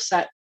to be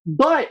upset.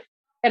 But,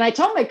 and I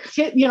tell my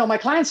kid, my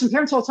clients and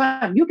parents all the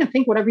time, you can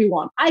think whatever you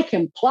want. I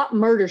can plot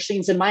murder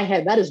scenes in my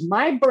head. That is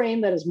my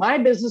brain. That is my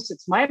business.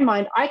 It's my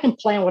mind. I can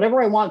plan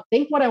whatever I want,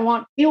 think what I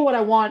want, feel what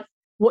I want.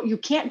 What you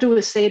can't do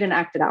is say it and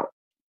act it out.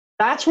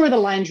 That's where the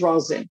line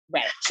draws in.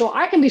 Right. So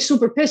I can be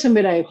super pissed and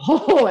be like,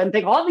 and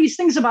think all these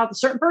things about a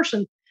certain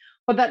person,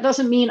 but that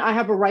doesn't mean I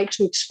have a right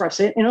to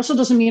express it. And also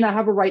doesn't mean I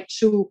have a right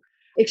to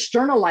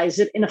externalize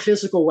it in a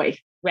physical way.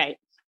 Right.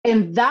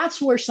 And that's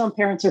where some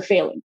parents are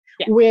failing.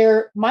 Yeah.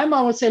 Where my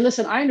mom would say,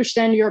 listen, I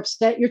understand you're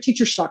upset. Your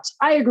teacher sucks.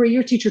 I agree.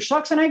 Your teacher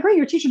sucks. And I agree.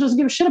 Your teacher doesn't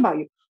give a shit about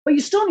you, but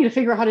you still need to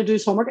figure out how to do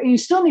his homework, and you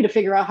still need to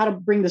figure out how to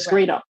bring this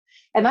grade up.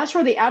 And that's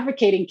where the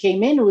advocating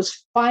came in. It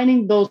was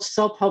finding those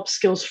self-help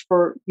skills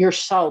for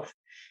yourself.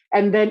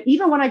 And then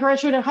even when I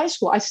graduated high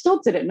school, I still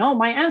didn't know.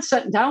 My aunt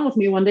sat down with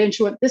me one day and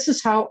she went, this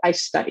is how I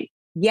study.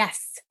 Yes.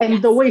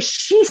 And the way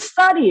she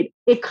studied,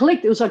 it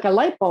clicked. It was like a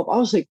light bulb. I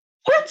was like,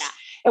 what? Yeah.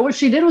 And what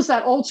she did was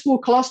that old school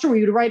cluster where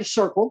you'd write a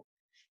circle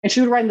and she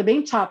would write in the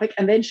main topic.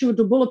 And then she would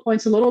do bullet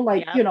points, a little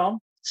like,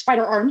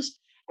 spider arms.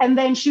 And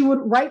then she would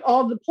write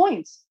all the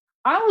points.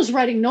 I was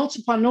writing notes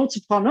upon notes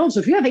upon notes.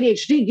 If you have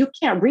ADHD, you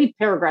can't read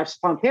paragraphs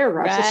upon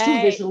paragraphs. Right. It's too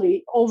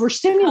visually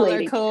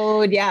overstimulating.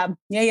 Color code,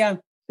 yeah.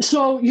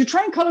 So you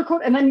try and color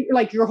code, and then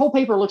like your whole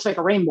paper looks like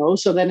a rainbow.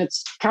 So then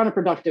it's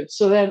counterproductive.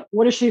 So then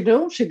what does she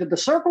do? She did the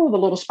circle, the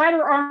little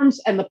spider arms,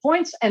 and the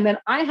points. And then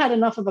I had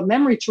enough of a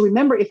memory to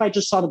remember if I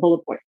just saw the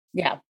bullet point.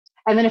 Yeah.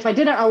 And then if I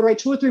didn't, I would write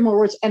 2 or 3 more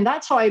words. And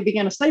that's how I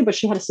began to study. But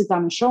she had to sit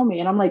down and show me.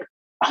 And I'm like,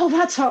 oh,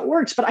 that's how it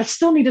works. But I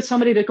still needed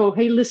somebody to go,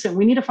 hey, listen,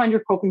 we need to find your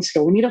coping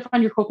skill. We need to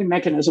find your coping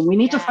mechanism. We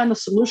need to find the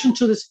solution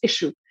to this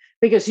issue.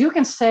 Because you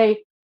can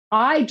say,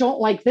 I don't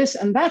like this,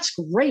 and that's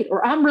great.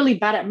 Or I'm really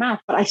bad at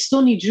math, but I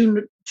still need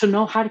you to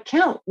know how to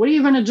count. What are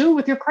you going to do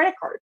with your credit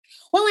card?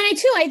 Well, and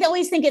I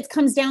always think it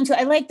comes down to,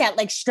 I like that,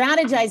 like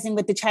strategizing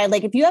with the child.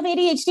 Like if you have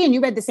ADHD and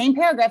you read the same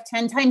paragraph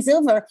 10 times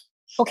over,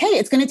 okay,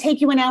 it's going to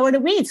take you an hour to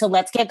read. So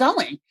let's get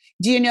going.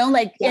 Do you know,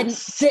 like,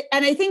 Yes.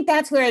 and I think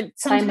that's where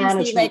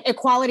sometimes the like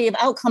equality of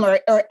outcome or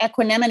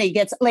equanimity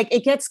gets like,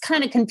 it gets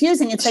kind of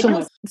confusing. It's like,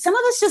 no, some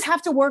of us just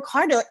have to work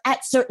harder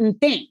at certain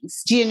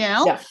things. Do you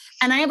know? Yeah.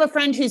 And I have a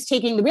friend who's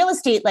taking the real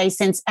estate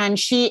license, and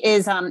she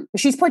is,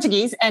 she's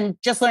Portuguese and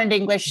just learned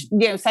English,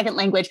 second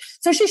language.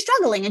 So she's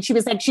struggling. And she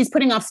was like, she's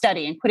putting off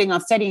studying.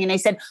 And I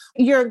said,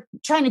 you're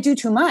trying to do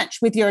too much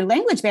with your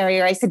language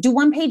barrier. I said, do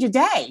 1 page a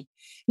day.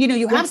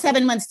 You have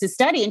 7 months to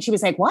study. And she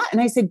was like, what?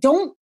 And I said,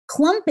 don't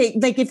clump it.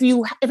 Like if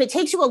it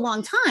takes you a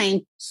long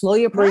time, slow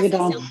your process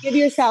down. Give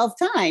yourself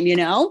time,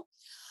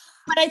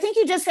 But I think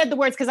you just said the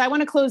words, because I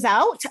want to close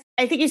out.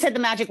 I think you said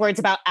the magic words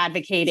about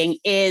advocating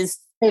is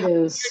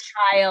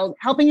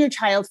helping your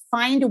child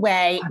find a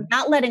way,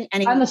 not letting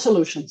anyone find the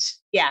solutions.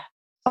 Yeah.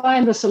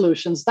 Find the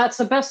solutions. That's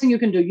the best thing you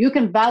can do. You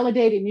can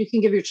validate and you can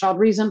give your child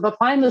reason, but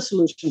find the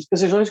solutions, because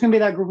there's always going to be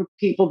that group of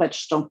people that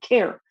just don't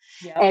care.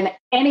 Yep. And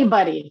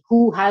anybody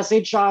who has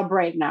a job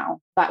right now,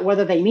 that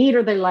whether they need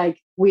or they like,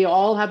 we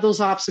all have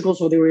those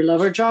obstacles, whether we love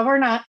our job or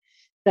not,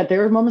 that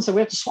there are moments that we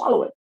have to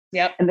swallow it.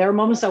 Yep. And there are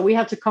moments that we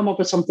have to come up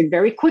with something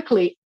very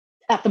quickly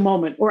at the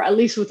moment, or at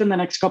least within the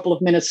next couple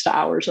of minutes to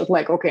hours of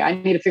like, okay, I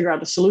need to figure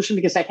out a solution,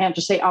 because I can't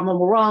just say I'm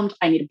overwhelmed.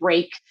 I need a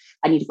break.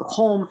 I need to go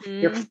home.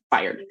 You're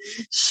fired.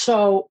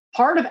 So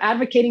part of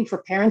advocating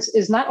for parents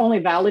is not only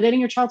validating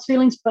your child's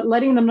feelings, but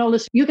letting them know,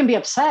 listen, you can be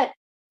upset,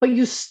 but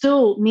you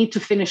still need to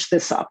finish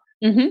this up.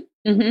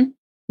 Mm-hmm. Mm-hmm.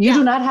 You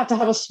do not have to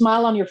have a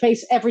smile on your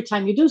face every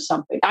time you do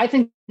something. I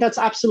think that's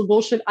absolute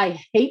bullshit. I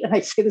hate, and I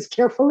say this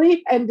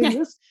carefully, and do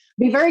this.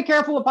 Be very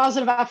careful with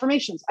positive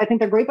affirmations. I think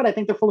they're great, but I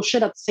think they're full of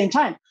shit at the same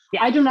time.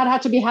 Yeah. I do not have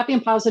to be happy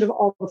and positive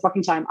all the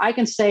fucking time. I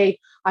can say,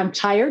 I'm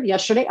tired.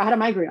 Yesterday, I had a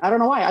migraine. I don't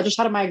know why. I just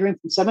had a migraine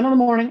from 7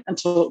 a.m.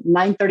 until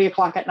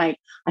 9:30 at night.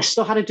 I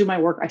still had to do my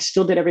work. I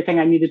still did everything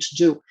I needed to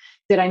do.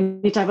 Did I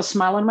need to have a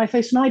smile on my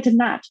face? No, I did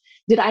not.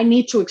 Did I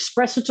need to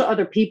express it to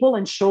other people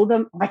and show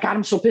them, oh my God,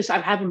 I'm so pissed.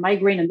 I have a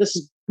migraine and this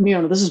is,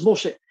 this is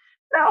bullshit.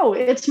 No,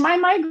 it's my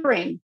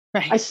migraine.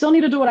 Right. I still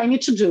need to do what I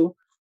need to do.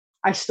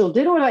 I still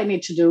did what I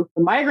need to do.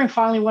 The migraine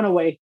finally went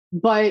away,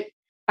 but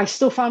I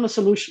still found a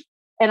solution.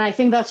 And I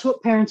think that's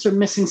what parents are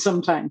missing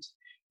sometimes.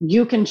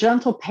 You can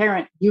gentle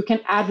parent, you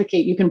can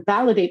advocate, you can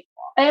validate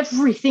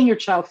everything your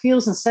child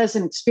feels and says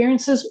and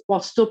experiences while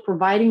still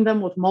providing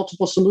them with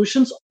multiple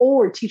solutions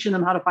or teaching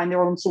them how to find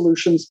their own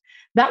solutions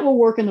that will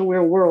work in the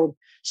real world,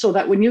 so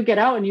that when you get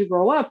out and you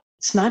grow up,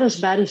 it's not as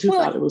bad as you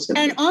thought it was going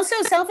to be. And also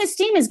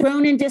self-esteem is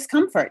grown in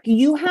discomfort.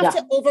 You have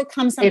to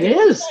overcome something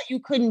you thought you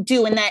couldn't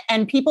do.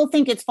 And people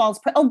think it's false.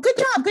 Oh, good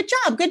job.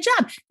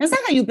 That's not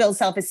how you build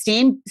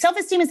self-esteem.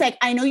 Self-esteem is like,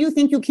 I know you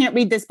think you can't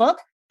read this book,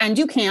 and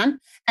you can.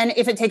 And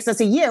if it takes us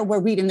a year,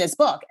 we're reading this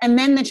book. And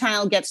then the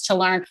child gets to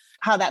learn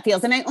how that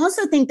feels. And I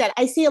also think that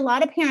I see a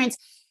lot of parents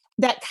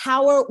that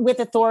cower with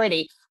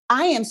authority.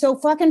 I am so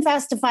fucking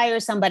fast to fire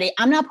somebody.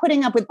 I'm not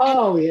putting up with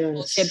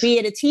bullshit. Be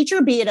it a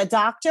teacher, be it a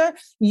doctor.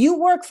 You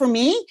work for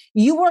me.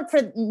 You work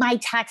for my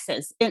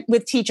taxes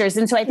with teachers.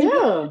 And so I think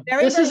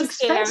this is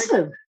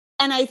expensive.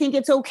 And I think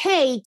it's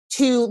okay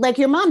to, like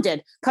your mom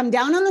did, come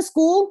down on the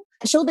school,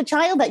 show the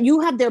child that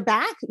you have their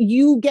back.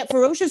 You get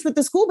ferocious with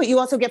the school, but you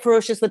also get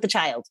ferocious with the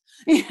child.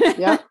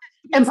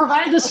 And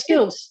provide the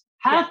skills.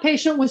 Have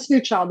patience with your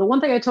child. The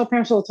one thing I tell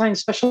parents all the time,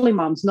 especially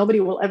moms,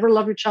 nobody will ever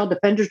love your child,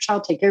 defend your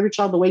child, take care of your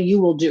child the way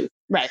you will do.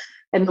 Right.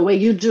 And the way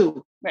you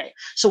do. Right.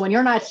 So when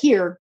you're not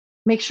here,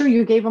 make sure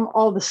you gave them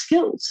all the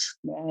skills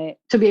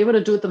to be able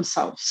to do it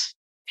themselves.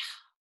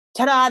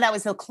 Ta-da, that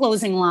was the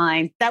closing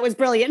line. That was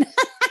brilliant.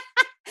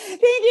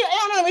 Thank you,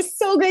 Anna. It was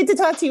so great to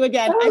talk to you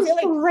again. I feel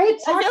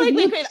like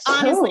we could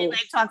honestly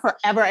talk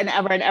forever and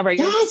ever and ever.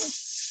 You're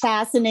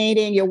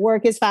fascinating. Your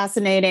work is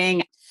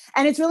fascinating.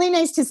 And it's really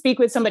nice to speak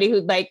with somebody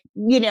who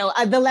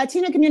the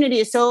Latina community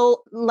is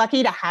so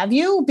lucky to have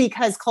you,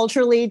 because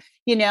culturally,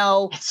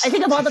 I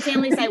think of all the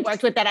families I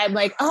worked with that I'm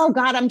like, oh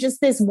God, I'm just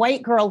this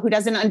white girl who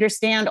doesn't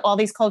understand all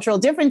these cultural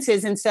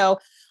differences. And so,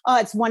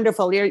 it's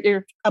wonderful.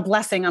 You're a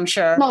blessing, I'm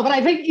sure. No, but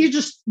I think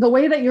the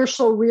way that you're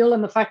so real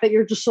and the fact that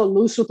you're just so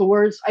loose with the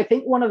words, I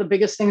think one of the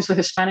biggest things with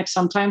Hispanics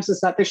sometimes is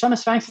that there's some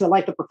Hispanics that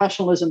like the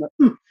professionalism.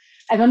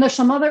 And then there's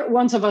some other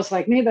ones of us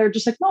like me, they're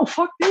just like, no,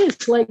 fuck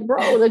this. Like,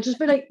 bro, they just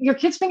be like, your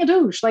kid's being a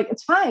douche. Like,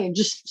 it's fine.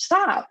 Just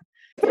stop.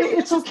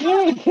 It's okay.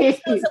 So we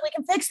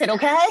can fix it,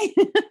 okay?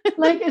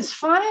 Like, it's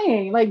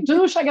fine. Like,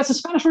 douche, I guess the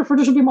Spanish word for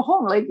douche would be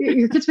mojón. Like,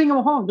 your kid's being a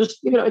mojón. Just,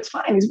 it's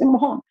fine. He's being a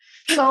mojón.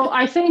 So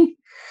I think,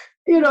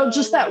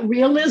 just that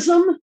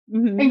realism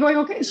and going,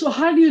 okay, so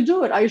how do you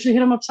do it? I usually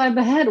hit him upside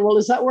the head. Well,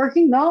 is that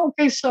working? No.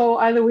 Okay. So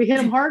either we hit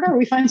him harder or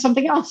we find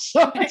something else.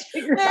 So let's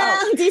figure it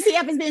out.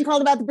 DCF is being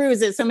called about the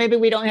bruises. So maybe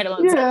we don't hit him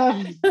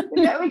upside.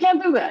 Yeah, we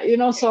can't do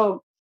that,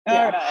 so.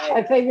 Yeah, right.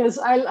 I think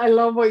I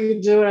love what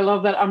you do. And I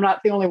love that I'm not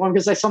the only one,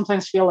 because I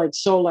sometimes feel like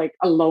so like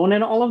alone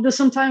in all of this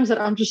sometimes,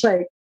 that I'm just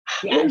like,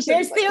 Yeah,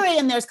 there's theory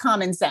and there's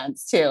common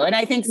sense too. And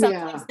I think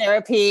sometimes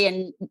therapy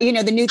and,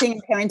 the new thing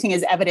in parenting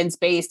is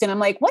evidence-based. And I'm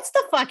like, what's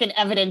the fucking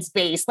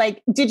evidence-based?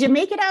 Like, did you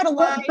make it out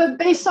alive? But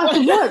based off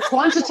of what?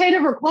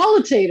 Quantitative or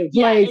qualitative?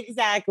 Yeah,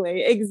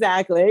 exactly.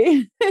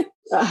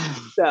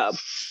 So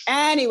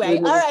anyway,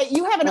 all right.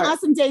 You have an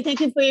awesome day. Thank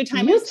you for your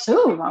time. You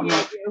too,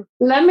 Mama.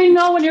 Let me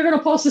know when you're going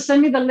to post to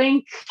send me the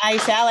link. I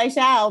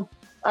shall.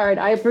 All right.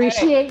 I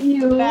appreciate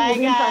you. Bye,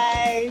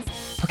 guys.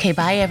 Okay,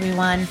 bye,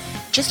 everyone.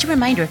 Just a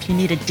reminder, if you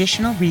need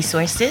additional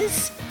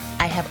resources,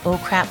 I have Oh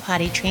Crap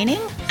Potty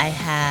Training. I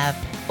have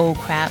Oh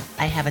Crap,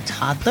 I Have a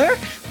Toddler.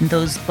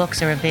 Those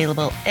books are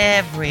available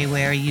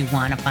everywhere you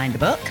want to find a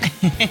book.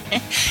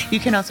 You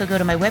can also go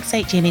to my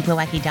website,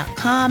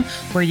 jamieglowacki.com,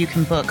 where you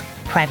can book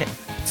private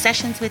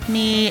sessions with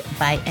me,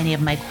 buy any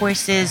of my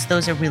courses.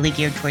 Those are really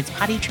geared towards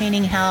potty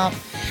training help.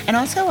 And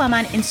also I'm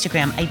on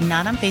Instagram. I'm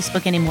not on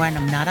Facebook anymore and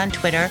I'm not on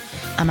Twitter.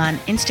 I'm on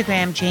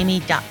Instagram,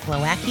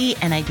 jamie.glowacki,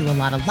 and I do a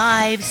lot of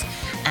lives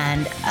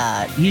and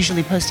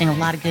usually posting a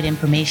lot of good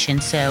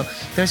information. So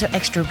those are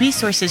extra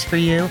resources for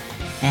you.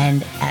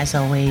 And as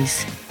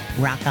always,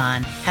 rock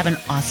on. Have an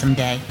awesome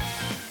day.